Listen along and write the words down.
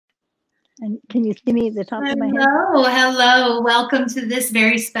And can you see me at the top of my head? Hello, hello. Welcome to this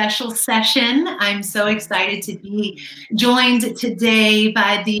very special session. I'm so excited to be joined today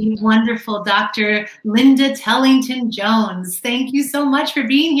by the wonderful Dr. Linda Tellington Jones. Thank you so much for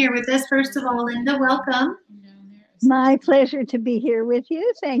being here with us. First of all, Linda, welcome. My pleasure to be here with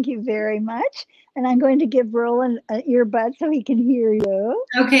you. Thank you very much. And I'm going to give Roland an earbud so he can hear you.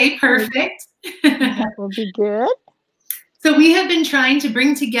 Okay, perfect. That will be good. So we have been trying to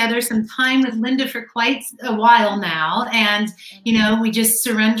bring together some time with Linda for quite a while now. And, you know, we just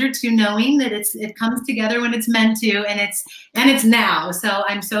surrender to knowing that it comes together when it's meant to, and it's now. So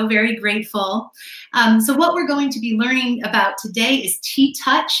I'm so very grateful. So what we're going to be learning about today is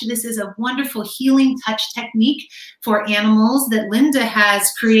TTouch. This is a wonderful healing touch technique for animals that Linda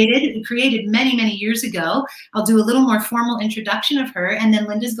has created many, many years ago. I'll do a little more formal introduction of her, and then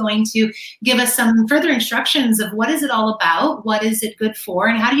Linda's going to give us some further instructions of what is it all about, what is it good for,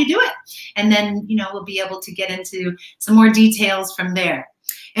 and how do you do it? And then, you know, we'll be able to get into some more details from there.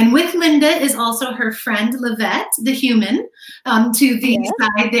 And with Linda is also her friend, Livette, the human, to the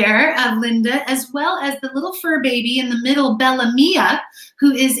side there of Linda, as well as the little fur baby in the middle, Bella Mia,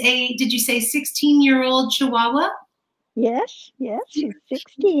 who is a, did you say 16-year-old Chihuahua? Yes, she's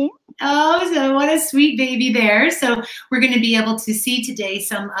 16. Oh, so what a sweet baby there. So we're going to be able to see today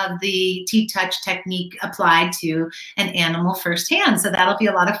some of the TTouch technique applied to an animal firsthand. So that'll be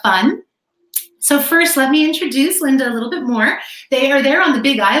a lot of fun. So first, let me introduce Linda a little bit more. They are there on the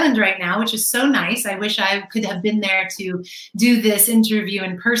Big Island right now, which is so nice. I wish I could have been there to do this interview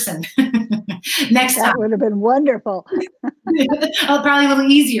in person. Next time. That would have been wonderful. Oh, probably a little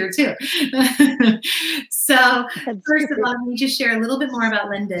easier too. So first of all, let me just share a little bit more about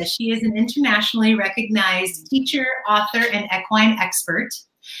Linda. She is an internationally recognized teacher, author, and equine expert.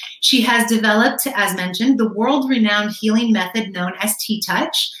 She has developed, as mentioned, the world-renowned healing method known as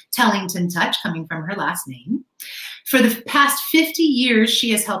TTouch, Tellington touch, coming from her last name. For the past 50 years,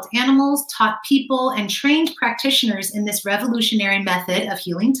 she has helped animals, taught people, and trained practitioners in this revolutionary method of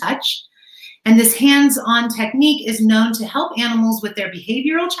healing touch. And this hands-on technique is known to help animals with their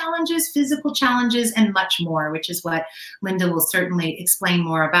behavioral challenges, physical challenges, and much more, which is what Linda will certainly explain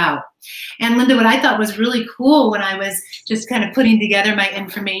more about. And Linda, what I thought was really cool when I was just kind of putting together my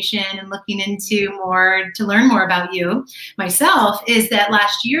information and looking into more to learn more about you myself is that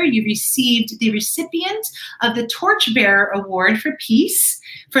last year you received the recipient of the Torchbearer Award for Peace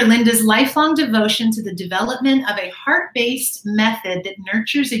for Linda's lifelong devotion to the development of a heart-based method that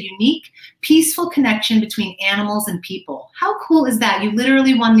nurtures a unique, peaceful connection between animals and people. How cool is that? You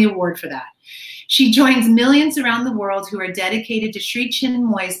literally won the award for that. She joins millions around the world who are dedicated to Sri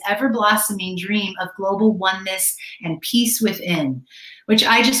Chinmoy's ever-blossoming dream of global oneness and peace within, which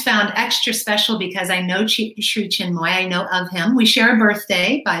I just found extra special because I know Sri Chinmoy. I know of him. We share a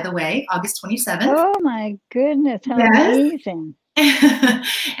birthday, by the way, August 27th. Oh, my goodness. How amazing.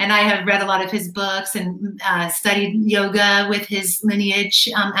 And I have read a lot of his books and studied yoga with his lineage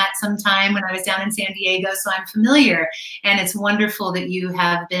at some time when I was down in San Diego, so I'm familiar. And it's wonderful that you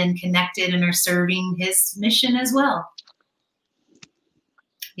have been connected and are serving his mission as well.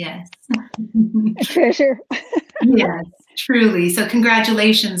 Yes. A treasure. Yes, truly. So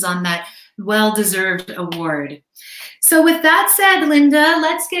congratulations on that well-deserved award. So with that said, Linda,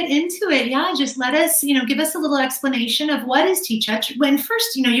 let's get into it. Yeah, just let us, give us a little explanation of what is TTouch. When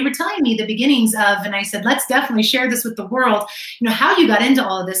first, you were telling me the beginnings of, and I said, let's definitely share this with the world, how you got into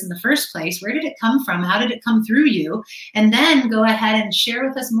all of this in the first place. Where did it come from? How did it come through you? And then go ahead and share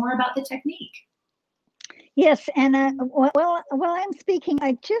with us more about the technique. Yes, and while I'm speaking,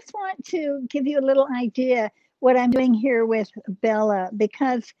 I just want to give you a little idea what I'm doing here with Bella,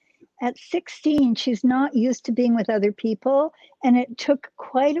 because at 16, she's not used to being with other people, and it took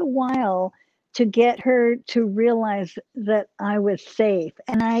quite a while to get her to realize that I was safe.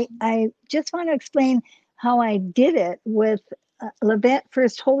 And I just want to explain how I did it with Livette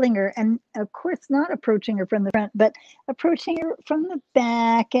first holding her, and of course not approaching her from the front, but approaching her from the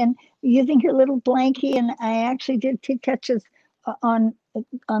back and using her little blankie. And I actually did TTouches on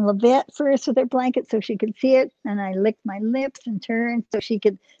Livette first with her blanket so she could see it, and I licked my lips and turned so she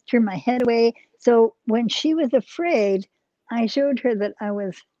could turn my head away. So when she was afraid, I showed her that I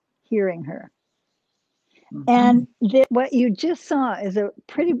was hearing her. Mm-hmm. And what you just saw is a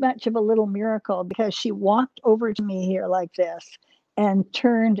pretty much of a little miracle, because she walked over to me here like this and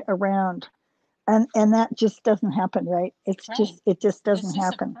turned around. And that just doesn't happen, right? It just doesn't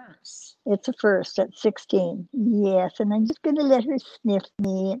happen. It's a first at 16. Yes, and I'm just going to let her sniff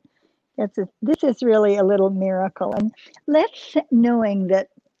me. This is really a little miracle. And knowing that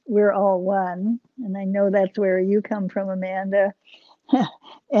we're all one, and I know that's where you come from, Amanda,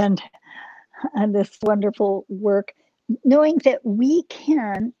 and this wonderful work, knowing that we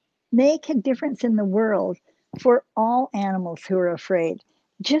can make a difference in the world for all animals who are afraid,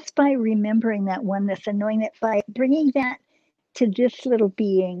 just by remembering that oneness and knowing that by bringing that to this little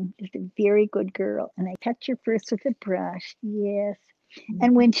being, is a very good girl. And I touch her first with a brush. Yes.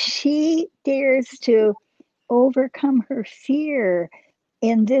 And when she dares to overcome her fear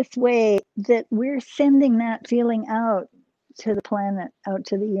in this way, that we're sending that feeling out to the planet, out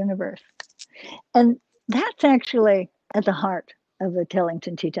to the universe. And that's actually at the heart of the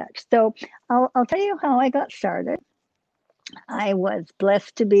Tellington TTouch. So I'll tell you how I got started. I was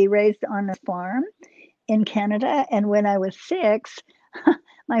blessed to be raised on a farm in Canada. And when I was 6,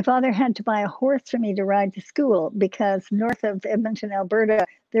 my father had to buy a horse for me to ride to school because north of Edmonton, Alberta,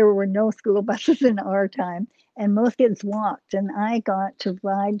 there were no school buses in our time. And most kids walked. And I got to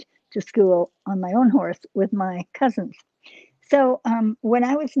ride to school on my own horse with my cousins. So when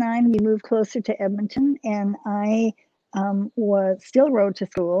I was 9, we moved closer to Edmonton, and I was still rode to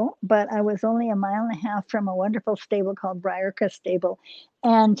school, but I was only a mile and a half from a wonderful stable called Briarcrest Stable.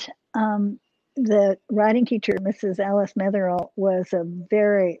 And the riding teacher, Mrs. Alice Metherall, was a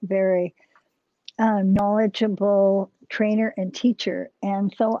very, very knowledgeable trainer and teacher.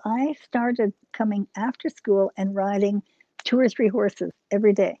 And so I started coming after school and riding 2 or 3 horses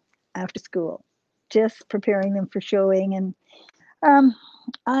every day after school, just preparing them for showing. And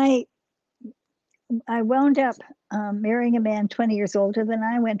I wound up marrying a man 20 years older than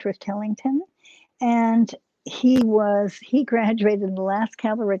I, went with Tellington, and he graduated in the last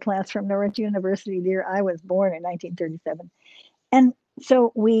cavalry class from Norwich University the year I was born in 1937. And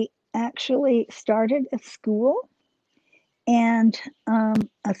so we actually started a school, and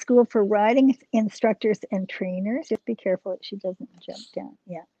a school for riding instructors and trainers. Just be careful that she doesn't jump down.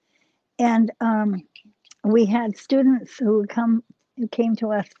 Yeah. And we had students who came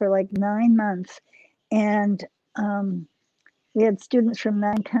to us for like 9 months, and we had students from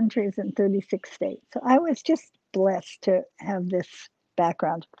 9 countries in 36 states. So I was just blessed to have this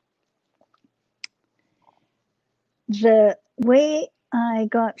background. The way I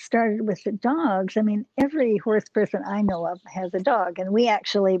got started with the dogs, I mean, every horse person I know of has a dog, and we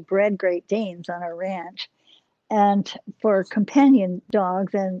actually bred Great Danes on our ranch. And for companion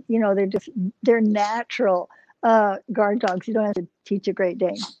dogs, and they're natural guard dogs. You don't have to teach a Great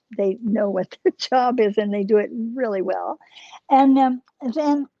Dane. They know what their job is, and they do it really well. And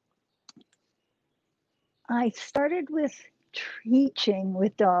then I started with teaching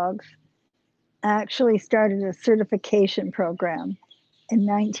with dogs. Actually started a certification program in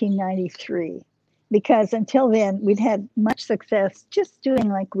 1993, because until then we'd had much success just doing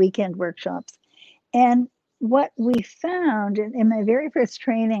like weekend workshops. And what we found in my very first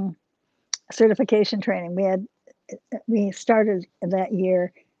certification training, we started that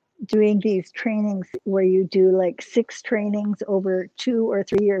year doing these trainings where you do like 6 trainings over 2 or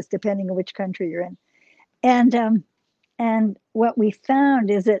 3 years, depending on which country you're in. And what we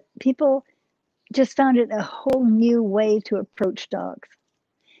found is that people just found it a whole new way to approach dogs.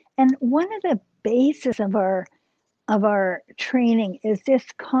 And one of the bases of our training is this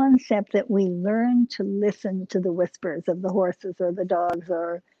concept that we learn to listen to the whispers of the horses or the dogs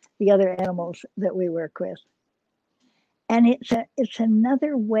or the other animals that we work with. And it's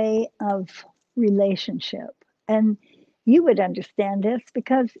another way of relationship. And you would understand this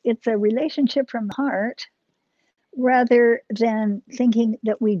because it's a relationship from the heart, rather than thinking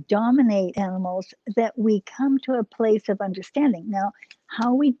that we dominate animals, that we come to a place of understanding. Now,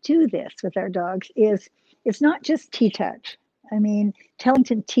 how we do this with our dogs is, it's not just TTouch. I mean,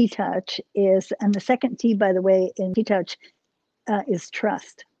 Tellington TTouch is, and the second T, by the way, in TTouch is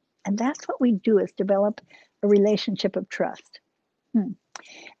trust. And that's what we do, is develop a relationship of trust.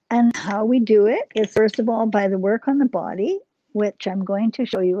 And how we do it is, first of all, by the work on the body, which I'm going to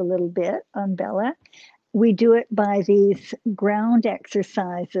show you a little bit on Bella. We do it by these ground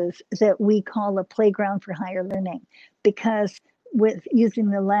exercises that we call a playground for higher learning, because with using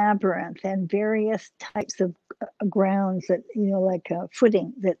the labyrinth and various types of grounds that, like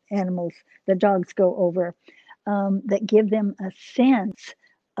footing that the dogs go over, that give them a sense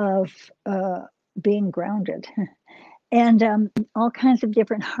of being grounded. And all kinds of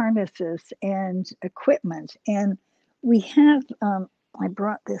different harnesses and equipment. And we have, I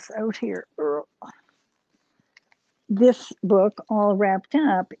brought this out here. This book, All Wrapped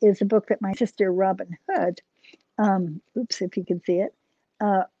Up, is a book that my sister Robin Hood, oops, if you can see it,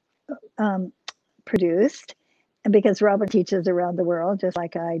 produced, because Robin teaches around the world, just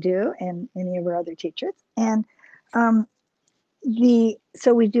like I do, and any of our other teachers. And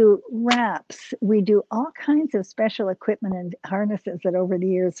So we do wraps, we do all kinds of special equipment and harnesses that over the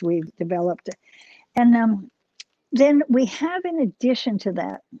years we've developed. And then we have, in addition to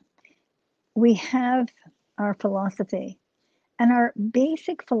that, we have our philosophy. And our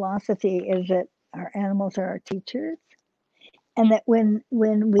basic philosophy is that our animals are our teachers, and that when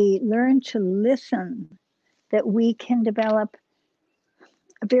we learn to listen, that we can develop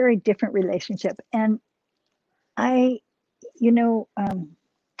a very different relationship. And I, you know,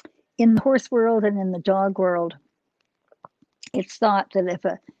 in the horse world and in the dog world, it's thought that if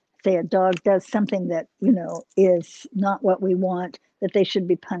a dog does something that, is not what we want, that they should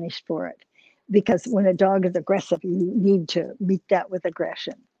be punished for it. Because when a dog is aggressive, you need to meet that with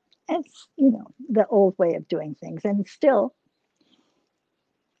aggression. It's, the old way of doing things, and still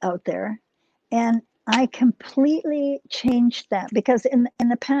out there. And I completely changed that, because in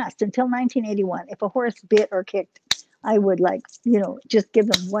the past, until 1981, if a horse bit or kicked, I would just give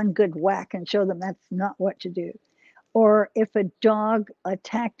them one good whack and show them that's not what to do. Or if a dog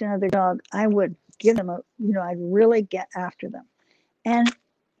attacked another dog, I would give them I'd really get after them. And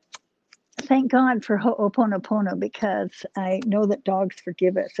thank God for Ho'oponopono, because I know that dogs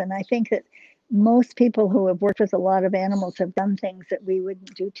forgive us. And I think that most people who have worked with a lot of animals have done things that we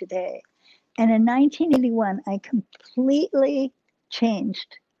wouldn't do today. And in 1981, I completely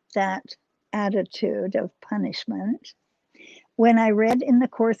changed that attitude of punishment when I read in the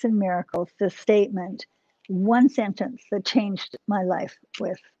Course in Miracles the statement, one sentence that changed my life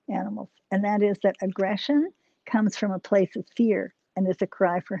with animals. And that is that aggression comes from a place of fear and is a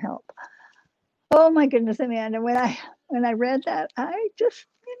cry for help. Oh my goodness, Amanda, when I read that, I just,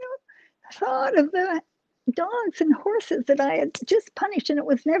 thought of the dogs and horses that I had just punished, and it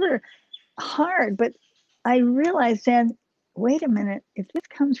was never hard, but I realized then, wait a minute, if this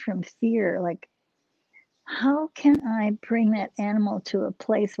comes from fear, like, how can I bring that animal to a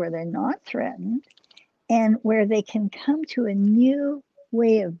place where they're not threatened and where they can come to a new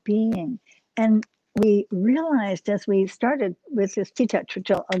way of being? And we realized as we started with this TTouch,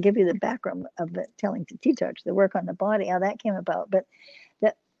 which I'll give you the background of the Tellington TTouch, the work on the body, how that came about, but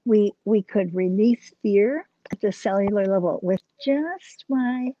that we could release fear at the cellular level with just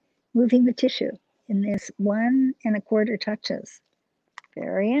by moving the tissue in this 1 1/4 touches.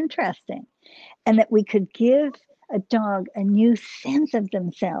 Very interesting. And that we could give a dog a new sense of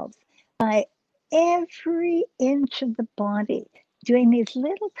themselves by every inch of the body, doing these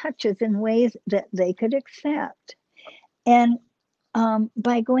little touches in ways that they could accept. And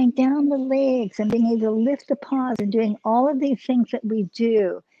by going down the legs and being able to lift the paws and doing all of these things that we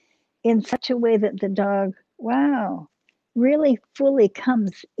do in such a way that the dog, wow, really fully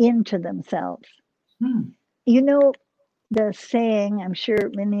comes into themselves. The saying, I'm sure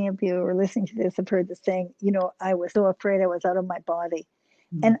many of you who are listening to this have heard the saying, I was so afraid I was out of my body.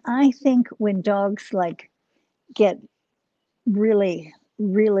 And I think when dogs get really,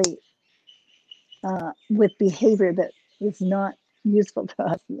 really with behavior that is not useful to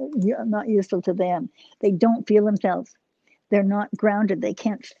us, not useful to them, they don't feel themselves. They're not grounded. They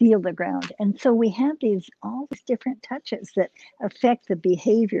can't feel the ground. And so we have all these different touches that affect the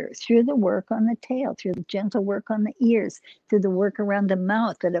behavior through the work on the tail, through the gentle work on the ears, through the work around the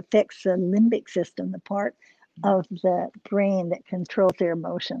mouth that affects the limbic system, the part of the brain that controls their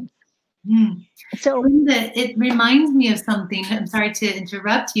emotions. So Linda, it reminds me of something. I'm sorry to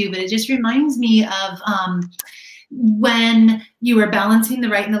interrupt you, but it just reminds me of when you are balancing the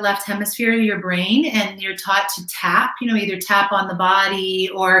right and the left hemisphere of your brain, and you're taught to tap, either tap on the body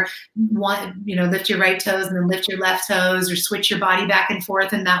or lift your right toes and then lift your left toes, or switch your body back and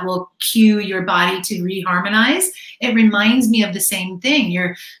forth, and that will cue your body to reharmonize. It reminds me of the same thing.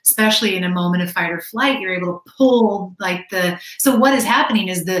 You're, especially in a moment of fight or flight, you're able to pull so what is happening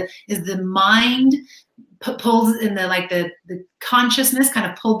is the mind pulls in the consciousness kind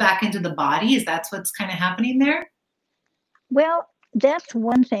of pulled back into the body. Is that what's kind of happening there? Well, that's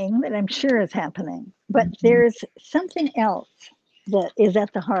one thing that I'm sure is happening, but there's something else that is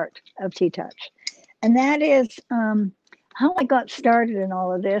at the heart of TTouch. And that is how I got started in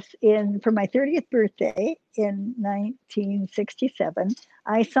all of this. For my 30th birthday in 1967,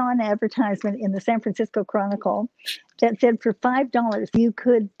 I saw an advertisement in the San Francisco Chronicle that said for $5 you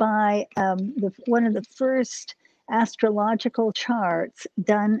could buy one of the first astrological charts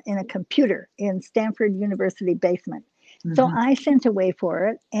done in a computer in Stanford University basement. So I sent away for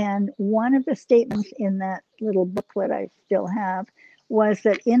it, and one of the statements in that little booklet I still have was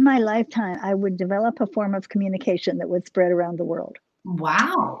that in my lifetime I would develop a form of communication that would spread around the world.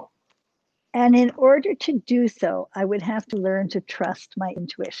 Wow. And in order to do so, I would have to learn to trust my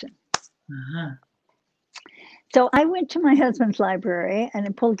intuition. So I went to my husband's library and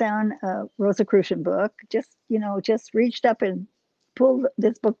I pulled down a Rosicrucian book, just reached up and pulled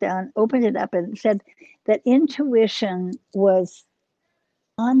this book down, opened it up, and said that intuition was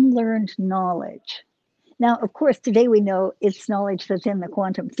unlearned knowledge. Now, of course, today we know it's knowledge that's in the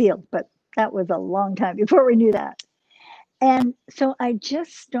quantum field, but that was a long time before we knew that. And so I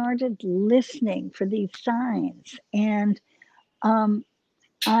just started listening for these signs. And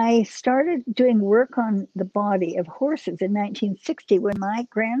I started doing work on the body of horses in 1960 when my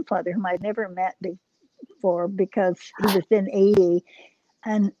grandfather, whom I'd never met before because he was then 80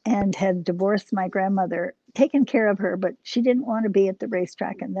 and had divorced my grandmother, taken care of her, but she didn't want to be at the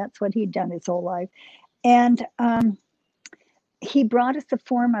racetrack. And that's what he'd done his whole life. And he brought us a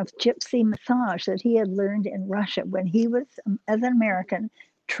form of gypsy massage that he had learned in Russia when he was, as an American,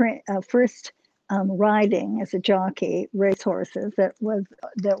 first riding as a jockey racehorses that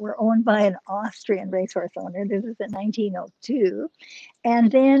were owned by an Austrian racehorse owner. This was in 1902.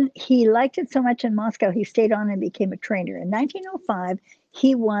 And then he liked it so much in Moscow, he stayed on and became a trainer. In 1905,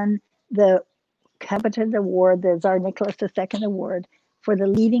 he won the Capitan Award, the Tsar Nicholas II Award, for the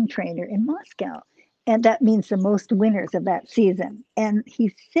leading trainer in Moscow. And that means the most winners of that season. And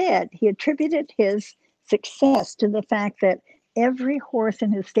he said he attributed his success to the fact that every horse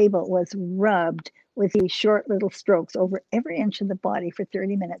in his stable was rubbed with these short little strokes over every inch of the body for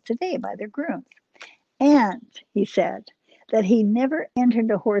 30 minutes a day by their grooms. And he said that he never entered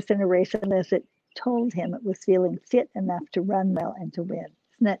a horse in a race unless it told him it was feeling fit enough to run well and to win.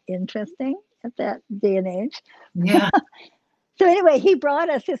 Isn't that interesting at that day and age? Yeah. So anyway, he brought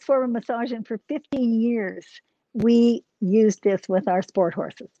us this form of massage, and for 15 years, we used this with our sport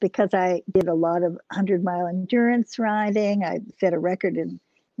horses because I did a lot of 100-mile endurance riding. I set a record in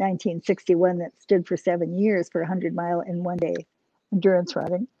 1961 that stood for 7 years for 100-mile in one day endurance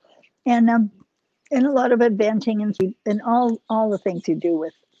riding, and a lot of eventing and all the things you do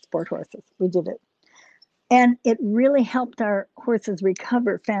with sport horses. We did it. And it really helped our horses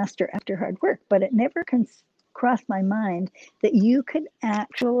recover faster after hard work, but it never crossed my mind that you could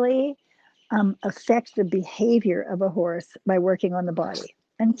actually affect the behavior of a horse by working on the body.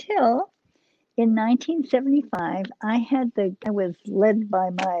 Until in 1975, I was led by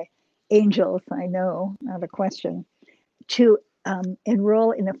my angels, I know, not a question, to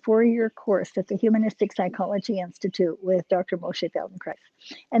enroll in a 4-year course at the Humanistic Psychology Institute with Dr. Moshe Feldenkrais.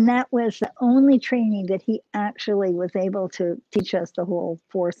 And that was the only training that he actually was able to teach us the whole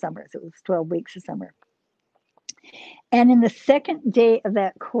 4 summers. It was 12 weeks of summer. And in the second day of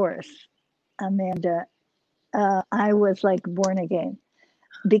that course, Amanda, I was like born again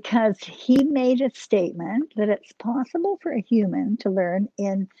because he made a statement that it's possible for a human to learn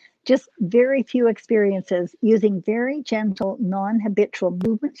in just very few experiences using very gentle, non-habitual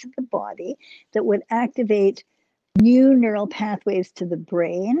movements of the body that would activate new neural pathways to the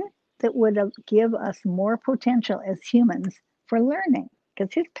brain that would give us more potential as humans for learning,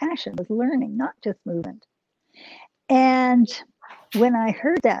 because his passion was learning, not just movement. And when I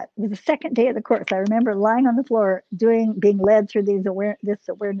heard that, it was the second day of the course. I remember lying on the floor being led through this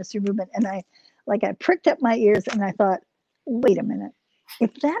awareness movement, and I pricked up my ears and I thought, wait a minute,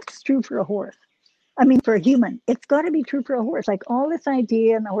 if that's true for a horse, for a human, it's got to be true for a horse. Like all this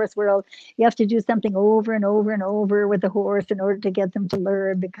idea in the horse world, you have to do something over and over and over with the horse in order to get them to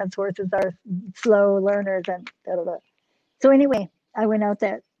learn because horses are slow learners and da da da. So anyway, I went out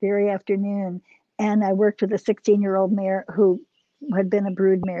that very afternoon and I worked with a 16-year-old mare who had been a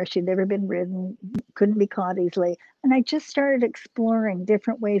brood mare. She'd never been ridden, couldn't be caught easily. And I just started exploring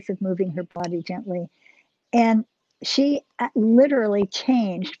different ways of moving her body gently. And she literally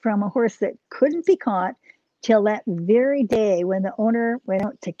changed from a horse that couldn't be caught till that very day when the owner went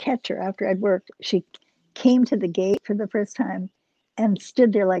out to catch her after I'd worked. She came to the gate for the first time and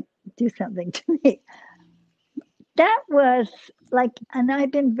stood there like, do something to me. That was like, and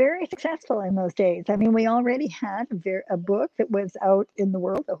I've been very successful in those days. We already had a book that was out in the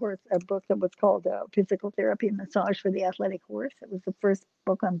world, a book that was called Physical Therapy and Massage for the Athletic Horse. It was the first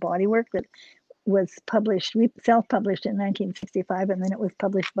book on bodywork that was published. We self-published in 1965, and then it was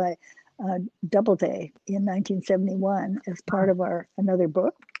published by Doubleday in 1971 as part of another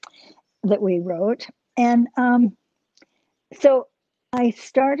book that we wrote. And so I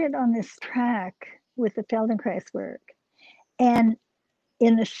started on this track with the Feldenkrais work. And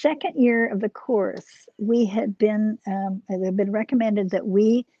in the second year of the course, it had been recommended that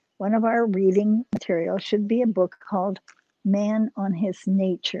one of our reading materials should be a book called Man on His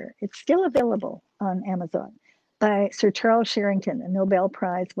Nature. It's still available on Amazon by Sir Charles Sherrington, a Nobel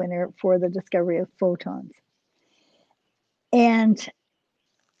Prize winner for the discovery of photons. And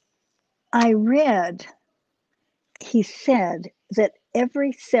I read he said that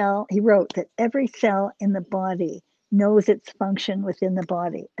every cell, he wrote that every cell in the body knows its function within the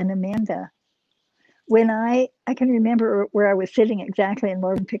body. And Amanda, when I can remember where I was sitting exactly in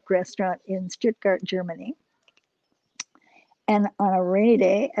Morgenpick restaurant in Stuttgart, Germany, and on a rainy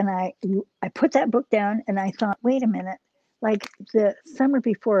day, and I put that book down and I thought, wait a minute, like the summer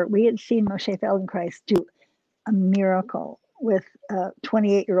before, we had seen Moshe Feldenkrais do a miracle with a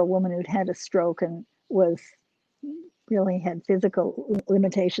 28-year-old woman who'd had a stroke and was really had physical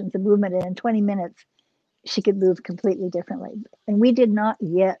limitations of movement. And in 20 minutes, she could move completely differently. And we did not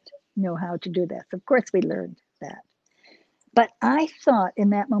yet know how to do this. Of course, we learned that. But I thought in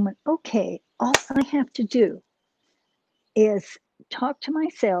that moment, okay, all I have to do is talk to my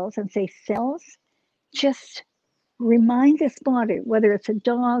cells and say, cells, just remind this body, whether it's a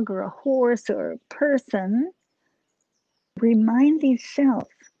dog or a horse or a person, remind these cells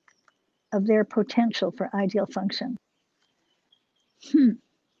of their potential for ideal function.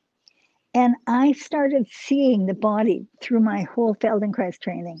 And I started seeing the body through my whole Feldenkrais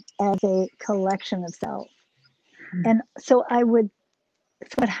training as a collection of cells. And so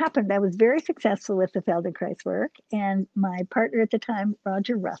what happened, I was very successful with the Feldenkrais work. And my partner at the time,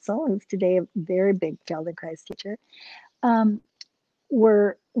 Roger Russell, who's today a very big Feldenkrais teacher, I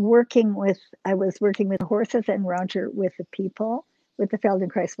was working with the horses and Roger with the people with the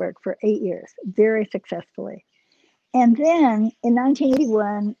Feldenkrais work for 8 years, very successfully. And then in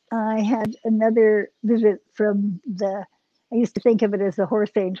 1981, I had another visit from I used to think of it as the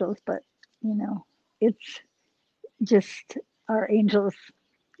horse angels, but it's just our angels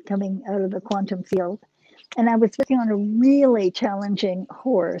coming out of the quantum field. And I was working on a really challenging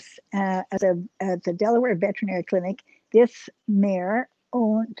horse at the Delaware Veterinary Clinic. This mare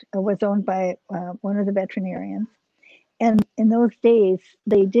was owned by one of the veterinarians. And in those days,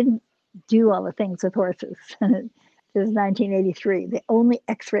 they didn't do all the things with horses. This is 1983. They only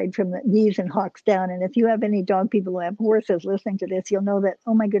x-rayed from the knees and hocks down. And if you have any dog people who have horses listening to this, you'll know that,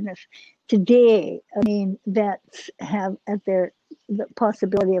 oh my goodness, today, vets have at the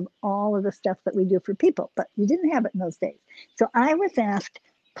possibility of all of the stuff that we do for people, but you didn't have it in those days. So I was asked,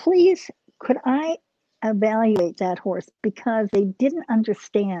 please, could I evaluate that horse? Because they didn't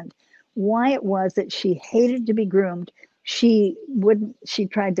understand why it was that she hated to be groomed. She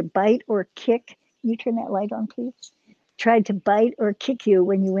tried to bite or kick. Can you turn that light on, please? Tried to bite or kick you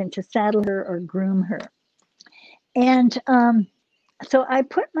when you went to saddle her or groom her. And so I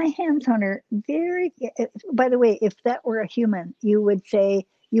put my hands on her by the way, if that were a human, you would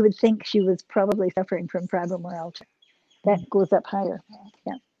think she was probably suffering from fibromyalgia. That goes up higher.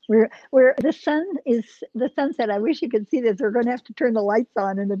 Yeah. Where the sunset, I wish you could see this. We're going to have to turn the lights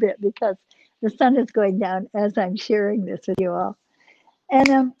on in a bit because the sun is going down as I'm sharing this with you all.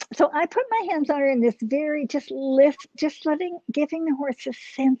 And so I put my hands on her in this giving the horse a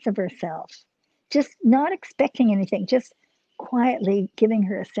sense of herself, just not expecting anything, just quietly giving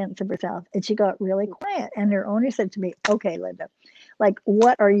her a sense of herself. And she got really quiet. And her owner said to me, okay, Linda, like,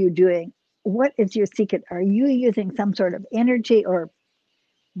 what are you doing? What is your secret? Are you using some sort of energy or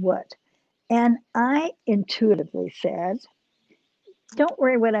what? And I intuitively said, don't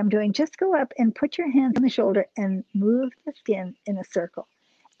worry what I'm doing. Just go up and put your hands on the shoulder and move the skin in a circle.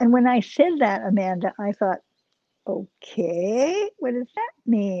 And when I said that, Amanda, I thought, okay, what does that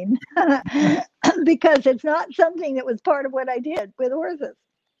mean? Because it's not something that was part of what I did with horses.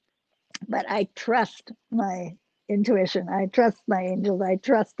 But I trust my intuition. I trust my angels. I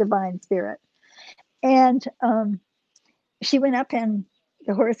trust divine spirit. And she went up and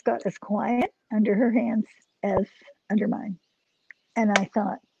the horse got as quiet under her hands as under mine. And I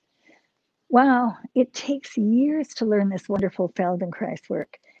thought, wow, it takes years to learn this wonderful Feldenkrais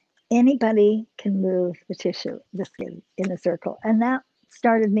work. Anybody can move the tissue, the skin, in a circle. And that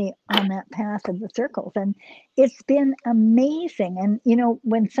started me on that path of the circles. And it's been amazing. And,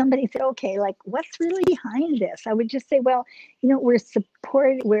 when somebody said, okay, like, what's really behind this? I would just say, well, we're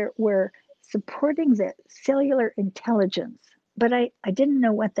supporting the cellular intelligence. But I didn't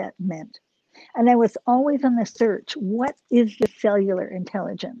know what that meant. And I was always on the search. What is the cellular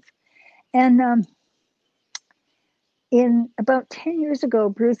intelligence? And in about 10 years ago,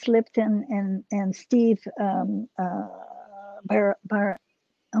 Bruce Lipton and Steve now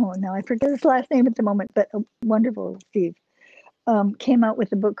I forget his last name at the moment, but a wonderful Steve, came out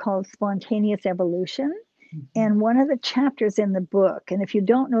with a book called Spontaneous Evolution. And one of the chapters in the book, and if you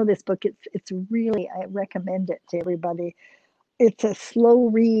don't know this book, it's really, I recommend it to everybody. It's a slow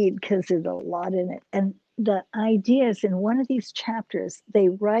read because there's a lot in it. And the ideas in one of these chapters, they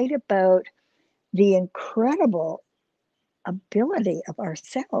write about the incredible ability of our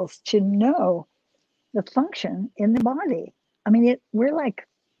cells to know the function in the body. I mean, we're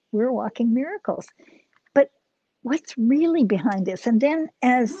walking miracles. But what's really behind this? And then,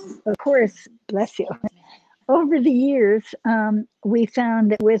 as of course, bless you, over the years, we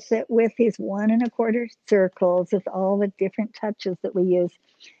found that with these 1.25 circles, with all the different touches that we use,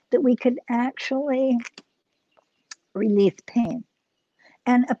 that we could actually release pain.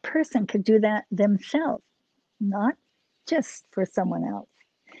 And a person could do that themselves, not just for someone else.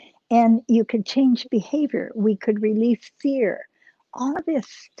 And you could change behavior. We could release fear. All of this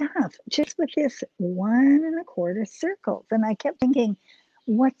stuff just with this 1.25 circles. And I kept thinking,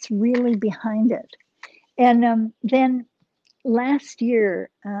 what's really behind it? And then last year,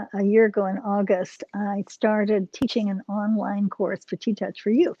 a year ago in August, I started teaching an online course for TTouch for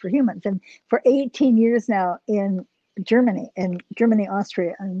You, for humans. And for 18 years now in Germany,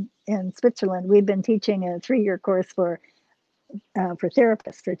 Austria, and Switzerland, we've been teaching a 3-year course for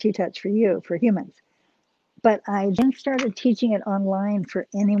therapists, for TTouch for You, for humans. But I then started teaching it online for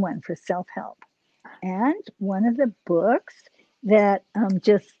anyone, for self-help. And one of the books that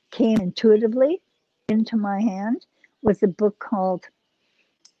just came intuitively into my hand was a book called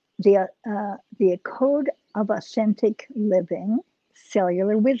The Code of Authentic Living,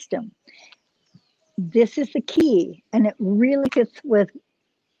 Cellular Wisdom. This is the key, and it really fits with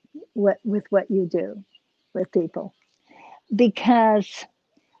what you do with people. Because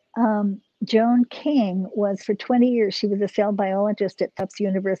Joan King was, for 20 years, she was a cell biologist at Tufts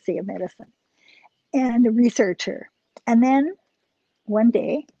University of Medicine and a researcher. And then one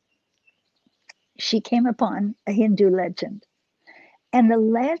day, she came upon a Hindu legend. And the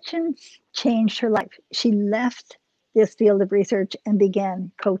legends changed her life. She left this field of research and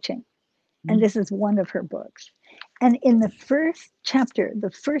began coaching. And this is one of her books. And in the first chapter,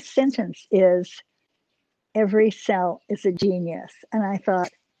 the first sentence is, every cell is a genius. And I thought,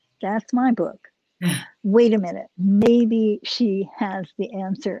 that's my book. Wait a minute, maybe she has the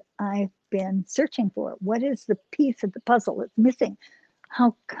answer I've been searching for. What is the piece of the puzzle that's missing?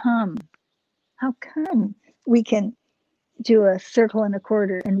 How come we can do a 1.25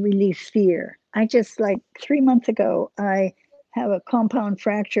 circles and release fear? I just, like 3 months ago, I have a compound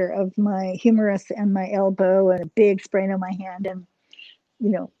fracture of my humerus and my elbow and a big sprain on my hand. And,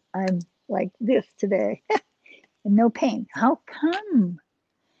 I'm like this today and no pain. How come?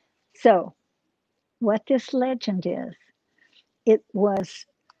 So what this legend is, it was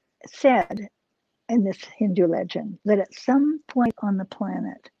said in this Hindu legend that at some point on the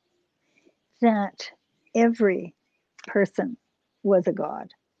planet, that every person was a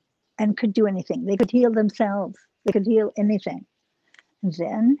god and could do anything. They could heal themselves. They could heal anything. And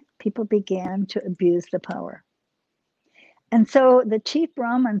then people began to abuse the power. And so the chief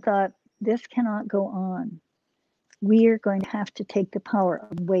Brahmin thought, this cannot go on. We are going to have to take the power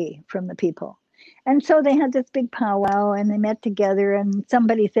away from the people. And so they had this big powwow and they met together, and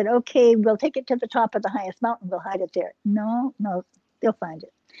somebody said, okay, we'll take it to the top of the highest mountain. We'll hide it there. No, they'll find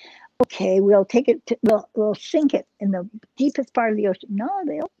it. Okay, we'll take it we'll sink it in the deepest part of the ocean. No,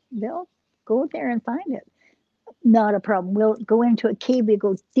 they'll go there and find it. Not a problem. We'll go into a cave, we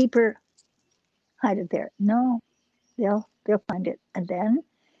go deeper, hide it there. No, they'll find it. And then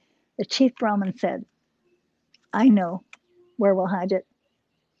the chief Brahmin said, I know where we'll hide it.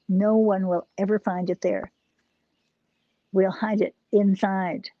 No one will ever find it there. We'll hide it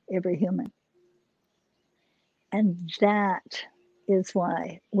inside every human. And that is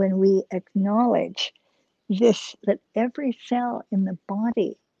why when we acknowledge this, that every cell in the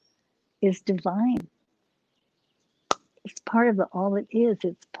body is divine, it's part of all it is.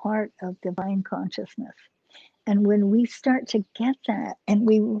 It's part of divine consciousness. And when we start to get that and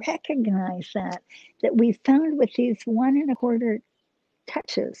we recognize that we found with these 1.25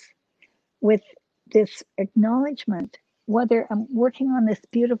 touches, with this acknowledgement, whether I'm working on this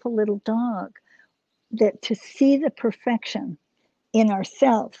beautiful little dog, that to see the perfection in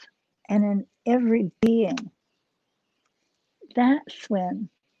ourselves and in every being, that's when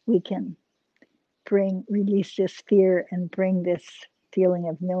we can release this fear and bring this feeling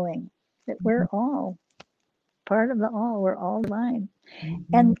of knowing that we're all part of the all, we're all divine.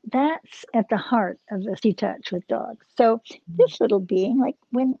 And that's at the heart of the TTouch with dogs. So this little being, like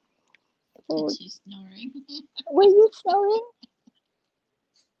when... She's snoring. Were you snoring?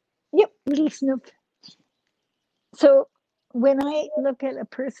 Yep, little snoop. So when I look at a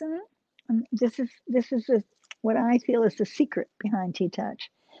person, this is what I feel is the secret behind TTouch.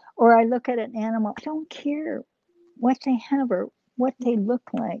 Or I look at an animal, I don't care what they have or what they look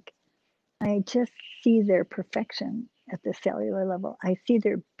like. I just see their perfection at the cellular level. I see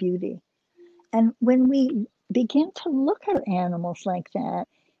their beauty. And when we begin to look at animals like that,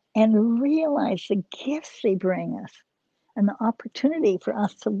 and realize the gifts they bring us and the opportunity for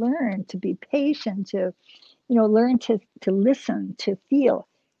us to learn, to be patient, to, learn to listen, to feel,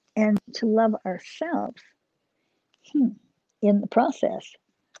 and to love ourselves in the process.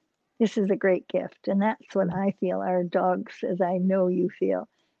 This is a great gift. And that's what I feel our dogs, as I know you feel,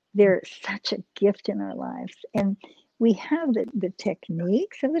 they're such a gift in our lives. And we have the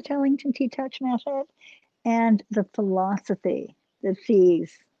techniques of the Tellington TTouch method and the philosophy that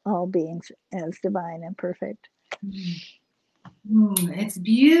sees all beings as divine and perfect. It's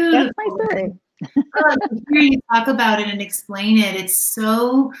beautiful. That's my story. To hear you talk about it and explain it, it's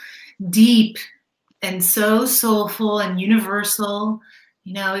so deep and so soulful and universal.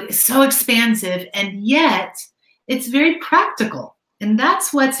 It's so expansive, and yet it's very practical. And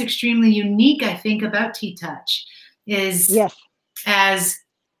that's what's extremely unique, I think, about TTouch is yes, as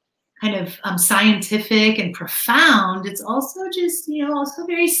kind of scientific and profound, it's also just, also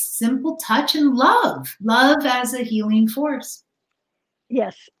very simple touch and love as a healing force.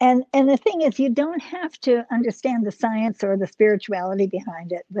 Yes. And the thing is, you don't have to understand the science or the spirituality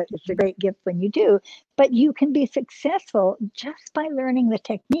behind it, but it's a great gift when you do. But you can be successful just by learning the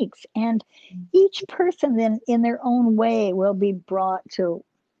techniques. And each person then in their own way will be brought to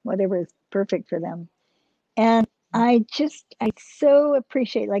whatever is perfect for them. And I so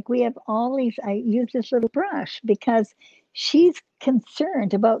appreciate, like we have all these, I use this little brush because she's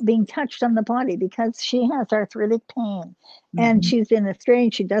concerned about being touched on the body because she has arthritic pain and she's in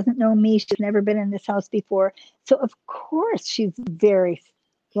Australia. She doesn't know me. She's never been in this house before. So of course she's very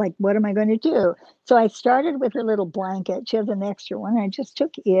like, what am I going to do? So I started with a little blanket. She has an extra one. I just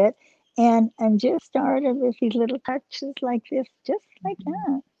took it and just started with these little touches like this, just like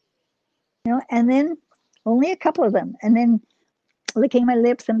that, and then only a couple of them, and then licking my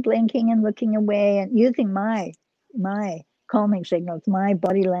lips and blinking and looking away and using my calming signals, my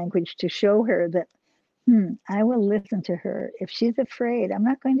body language to show her that I will listen to her. If she's afraid, I'm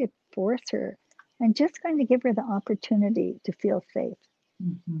not going to force her. I'm just going to give her the opportunity to feel safe.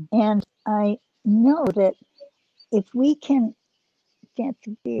 And I know that if we can, that's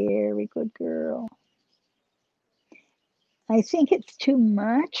a very good girl. I think it's too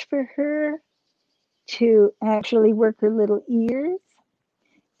much for her to actually work her little ears.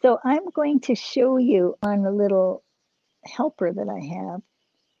 So I'm going to show you on a little helper that I have.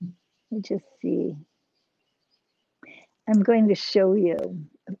 Let me just see. I'm going to show you.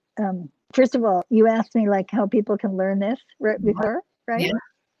 First of all, you asked me like how people can learn this right before, right? Yeah.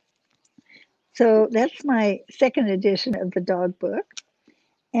 So that's my second edition of the dog book.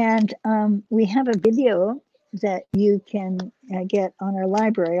 And we have a video that you can get on our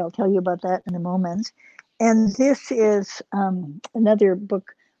library. I'll tell you about that in a moment. And this is another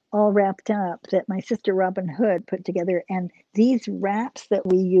book all wrapped up that my sister Robin Hood put together. And these wraps that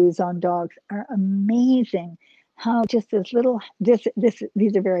we use on dogs are amazing. How just this little,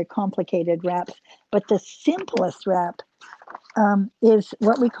 these are very complicated wraps, but the simplest wrap is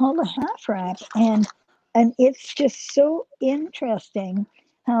what we call the half wrap. And it's just so interesting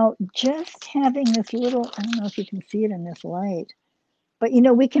how just having this little, I don't know if you can see it in this light, but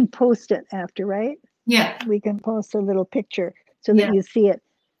we can post it after, right? Yeah. We can post a little picture so that you see it.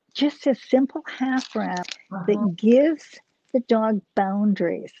 Just a simple half wrap that gives the dog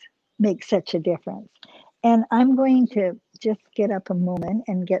boundaries makes such a difference. And I'm going to just get up a moment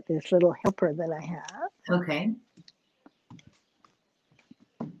and get this little helper that I have. Okay.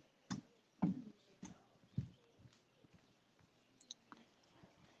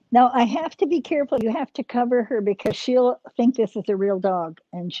 Now, I have to be careful. You have to cover her because she'll think this is a real dog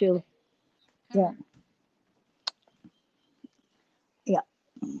and she'll, yeah.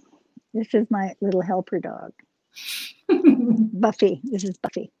 This is my little helper dog. Buffy. This is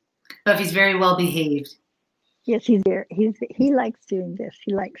Buffy. Buffy's very well behaved. Yes, he's there. He likes doing this.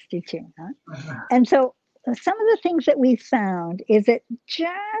 He likes teaching. And so some of the things that we found is that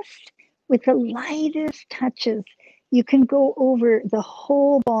just with the lightest touches, you can go over the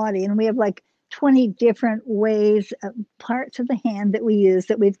whole body. And we have like 20 different ways, parts of the hand that we use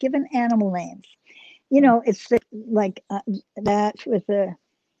that we've given animal names. It's like that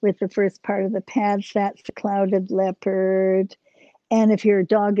with the first part of the pads, that's the clouded leopard. And if your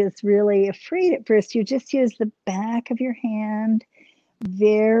dog is really afraid at first, you just use the back of your hand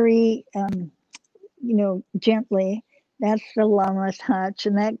very, gently. That's the llama touch.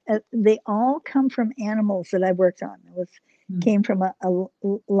 And that they all come from animals that I worked on. Came from a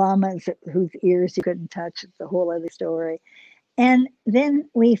llama whose ears you couldn't touch. It's a whole other story. And then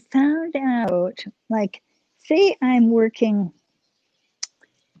we found out, like, say I'm working,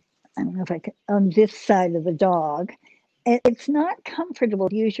 I don't know if I can, on this side of the dog, it's not comfortable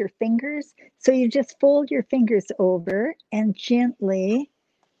to use your fingers. So you just fold your fingers over and gently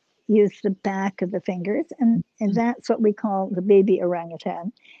use the back of the fingers. And that's what we call the baby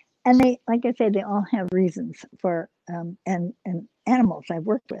orangutan. And they, like I said, they all have reasons for, and animals I've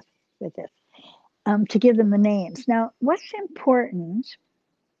worked with this, to give them the names. Now, what's important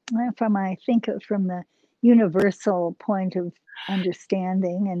from the universal point of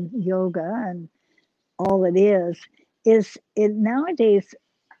understanding and yoga and all it is it nowadays,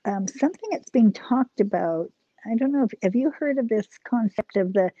 something that's being talked about. I don't know if have you heard of this concept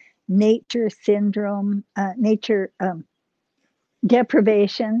of the nature syndrome, nature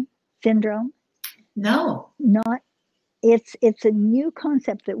deprivation syndrome? No. Not it's a new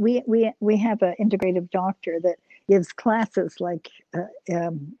concept that we have an integrative doctor that gives classes like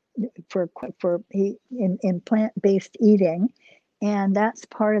for in plant-based eating, and that's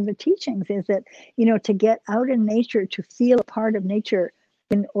part of the teachings is that to get out in nature, to feel a part of nature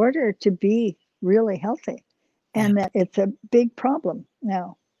in order to be really healthy, and that it's a big problem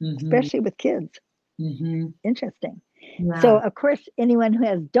now, especially with kids. Interesting. Yeah. So, of course, anyone who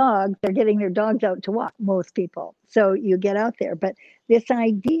has dogs, they're getting their dogs out to walk, most people. So you get out there. But this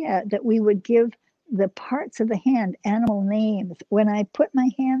idea that we would give the parts of the hand animal names. When I put my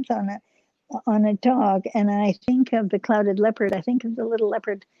hands on a dog and I think of the clouded leopard, I think of the little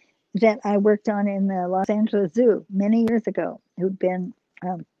leopard that I worked on in the Los Angeles Zoo many years ago, who'd been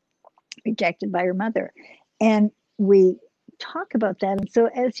rejected by her mother. And we talk about that. And so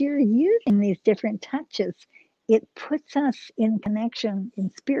as you're using these different touches, it puts us in connection in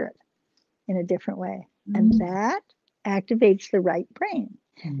spirit in a different way. And that activates the right brain.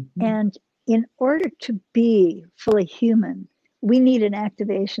 And in order to be fully human, we need an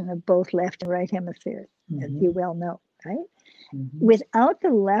activation of both left and right hemispheres, as you well know, right? Without the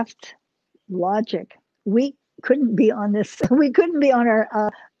left logic, we couldn't be on this. We couldn't be on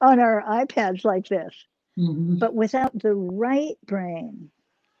our iPads like this. But without the right brain,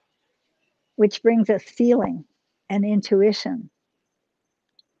 which brings us feeling and intuition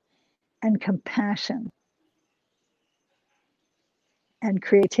and compassion and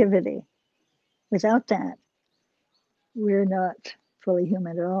creativity, without that, we're not fully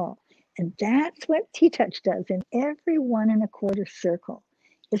human at all. And that's what TTouch does in every 1 1/4 circle.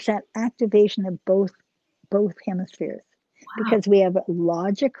 It's that activation of both hemispheres. Wow. Because we have a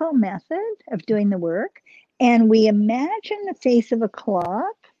logical method of doing the work, and we imagine the face of a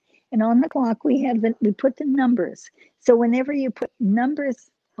clock, and on the clock we put the numbers. So whenever you put numbers,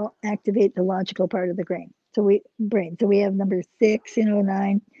 activate the logical part of the brain. So we have numbers 6,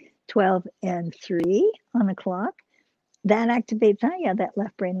 9, 12, and 3 on the clock. That activates, that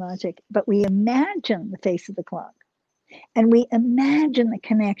left brain logic. But we imagine the face of the clock, and we imagine the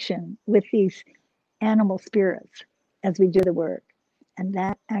connection with these animal spirits as we do the work. And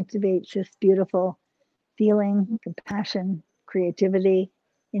that activates this beautiful feeling, compassion, creativity,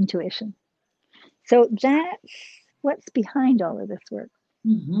 intuition. So that's what's behind all of this work.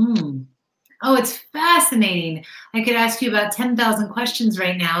 Oh, it's fascinating. I could ask you about 10,000 questions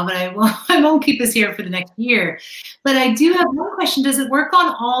right now, but I won't keep us here for the next year. But I do have one question. Does it work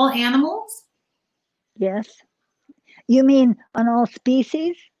on all animals? Yes. You mean on all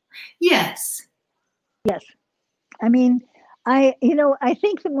species? Yes. Yes. I mean, I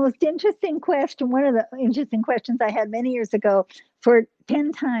think the most interesting question, one of the interesting questions I had many years ago, for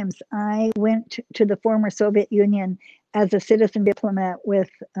 10 times I went to the former Soviet Union as a citizen diplomat with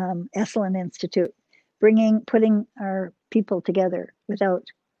Esalen Institute, putting our people together without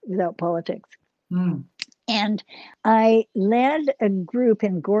politics. And I led a group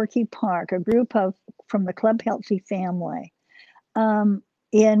in Gorky Park, a group from the Club Healthy family,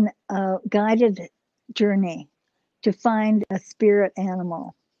 in a guided journey to find a spirit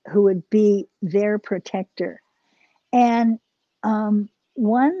animal who would be their protector. And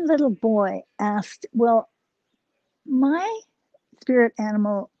one little boy asked, well, my spirit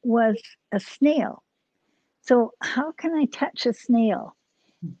animal was a snail. So how can I touch a snail?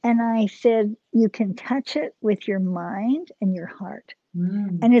 And I said, you can touch it with your mind and your heart.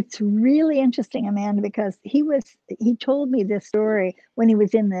 And it's really interesting, Amanda, because he told me this story when he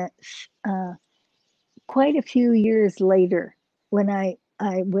was in the quite a few years later, when I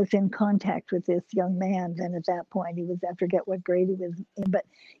was in contact with this young man. And at that point, I forget what grade he was in, but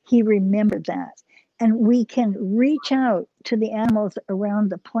he remembered that. And we can reach out to the animals around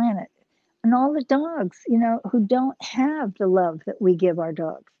the planet and all the dogs, who don't have the love that we give our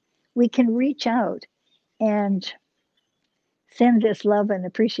dogs. We can reach out and send this love and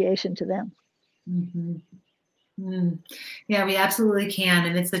appreciation to them. Mm. Yeah, we absolutely can.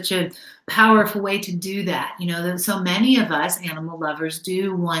 And it's such a powerful way to do that. You know, that so many of us animal lovers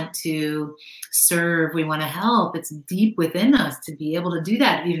do want to serve. We want to help. It's deep within us to be able to do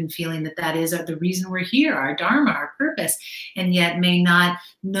that, even feeling that that is the reason we're here, our dharma, our purpose, and yet may not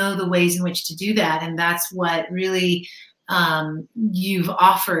know the ways in which to do that. And that's what really you've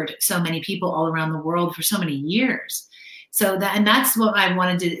offered so many people all around the world for so many years. So that, and that's what I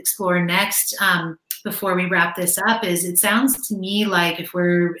wanted to explore next. Before we wrap this up, is it sounds to me like if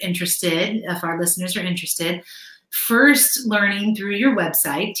we're interested, if our listeners are interested, first learning through your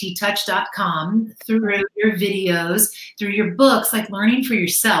website, TTouch.com, through your videos, through your books, like learning for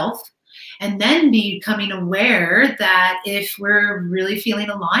yourself, and then becoming aware that if we're really feeling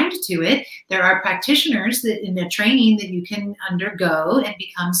aligned to it, there are practitioners that in the training that you can undergo and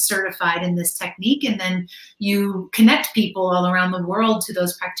become certified in this technique, and then you connect people all around the world to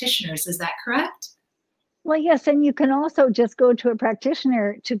those practitioners. Is that correct? Well, yes, and you can also just go to a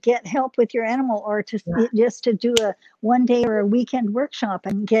practitioner to get help with your animal, or to just to do a 1 day or a weekend workshop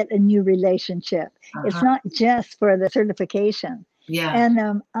and get a new relationship. It's not just for the certification. Yeah.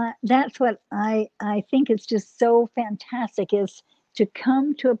 And that's what I think is just so fantastic, is to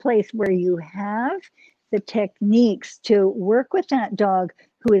come to a place where you have the techniques to work with that dog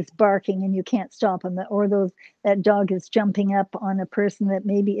who is barking and you can't stop him, or that dog is jumping up on a person that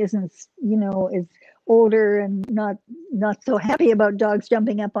maybe isn't, you know, is older and not so happy about dogs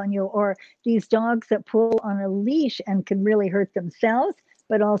jumping up on you, or these dogs that pull on a leash and can really hurt themselves,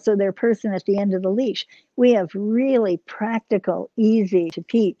 but also their person at the end of the leash. We have really practical, easy to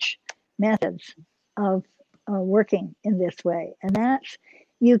teach methods of working in this way. And that's,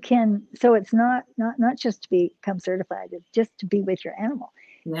 you can, so it's not just to become certified, it's just to be with your animal.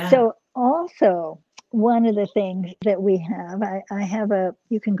 Yeah. So also, one of the things that we have, I have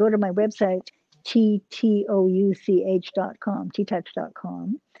you can go to my website, TTouch.com,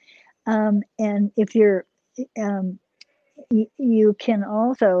 TTouch.com. And if you're, you can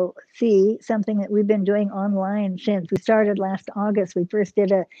also see something that we've been doing online since we started last August. We first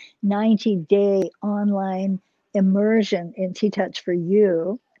did a 90-day online immersion in TTouch for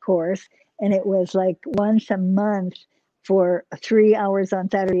You course, and it was like once a month for 3 hours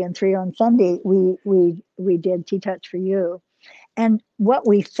on Saturday and 3 on Sunday. We did TTouch for You. And what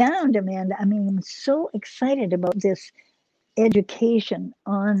we found, Amanda, I mean, I'm so excited about this education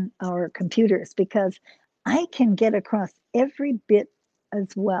on our computers, because I can get across every bit as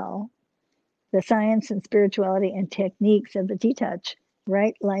well the science and spirituality and techniques of the TTouch,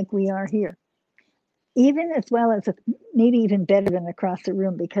 right, like we are here. Even as well as maybe even better than across the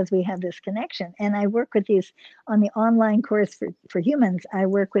room, because we have this connection. And I work with these on the online course for humans. I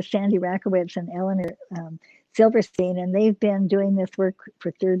work with Sandy Rakowitz and Eleanor Silverstein, and they've been doing this work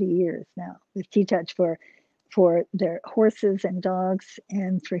for 30 years now with TTouch for their horses and dogs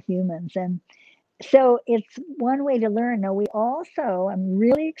and for humans. And so it's one way to learn. Now, we also, I'm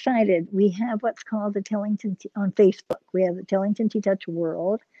really excited, we have what's called the Tellington on Facebook. We have the Tellington TTouch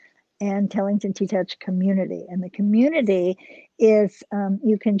World and Tellington TTouch Community. And the community is,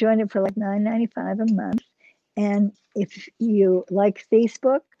 you can join it for like $9.95 a month. And if you like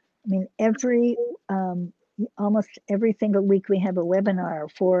Facebook, I mean, almost every single week we have a webinar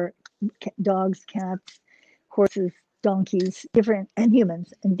for dogs, cats, horses, donkeys, and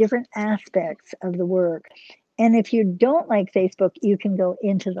humans, and different aspects of the work. And if you don't like Facebook, you can go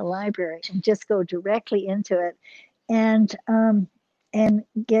into the library and just go directly into it and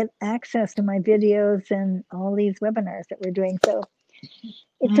get access to my videos and all these webinars that we're doing. So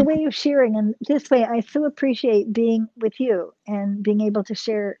it's a way of sharing. And this way, I so appreciate being with you and being able to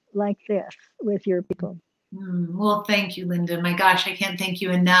share like this with your people. Well, thank you, Linda. My gosh, I can't thank you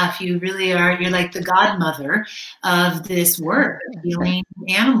enough. You really are, you're like the godmother of this work, healing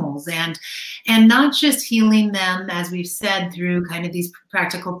animals, and not just healing them, as we've said, through kind of these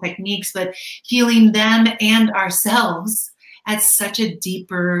practical techniques, but healing them and ourselves at such a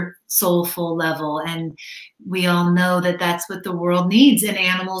deeper, soulful level. And we all know that that's what the world needs. And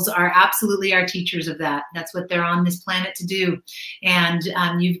animals are absolutely our teachers of that. That's what they're on this planet to do. And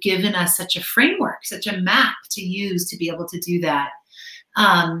you've given us such a framework, such a map to use to be able to do that.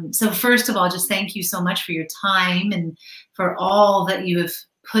 So first of all, just thank you so much for your time and for all that you have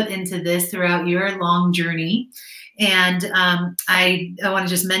put into this throughout your long journey. And I want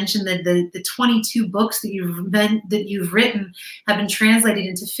to just mention that the 22 books that you've written have been translated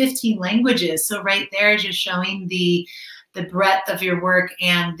into 15 languages. So right there, just showing the breadth of your work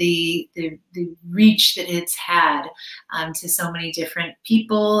and the reach that it's had to so many different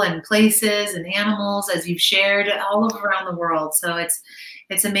people and places and animals, as you've shared all over around the world. So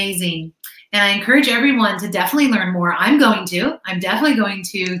it's amazing. And I encourage everyone to definitely learn more. I'm definitely going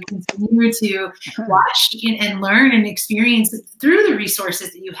to continue to watch and learn and experience through the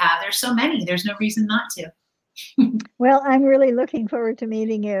resources that you have. There's so many. There's no reason not to. Well, I'm really looking forward to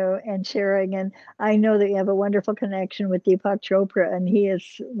meeting you and sharing. And I know that you have a wonderful connection with Deepak Chopra, and he is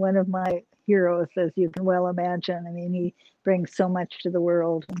one of my heroes, as you can well imagine. I mean, he brings so much to the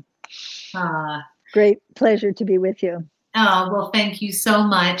world. Great pleasure to be with you. Oh, well, thank you so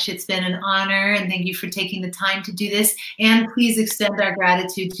much. It's been an honor, and thank you for taking the time to do this. And please extend our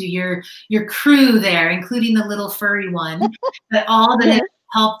gratitude to your crew there, including the little furry one, but all that has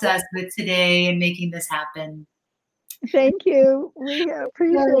helped us with today and making this happen. Thank you. We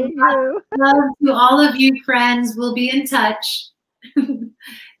appreciate you. Love to all of you, friends. We'll be in touch.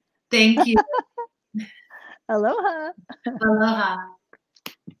 Thank you. Aloha. Aloha.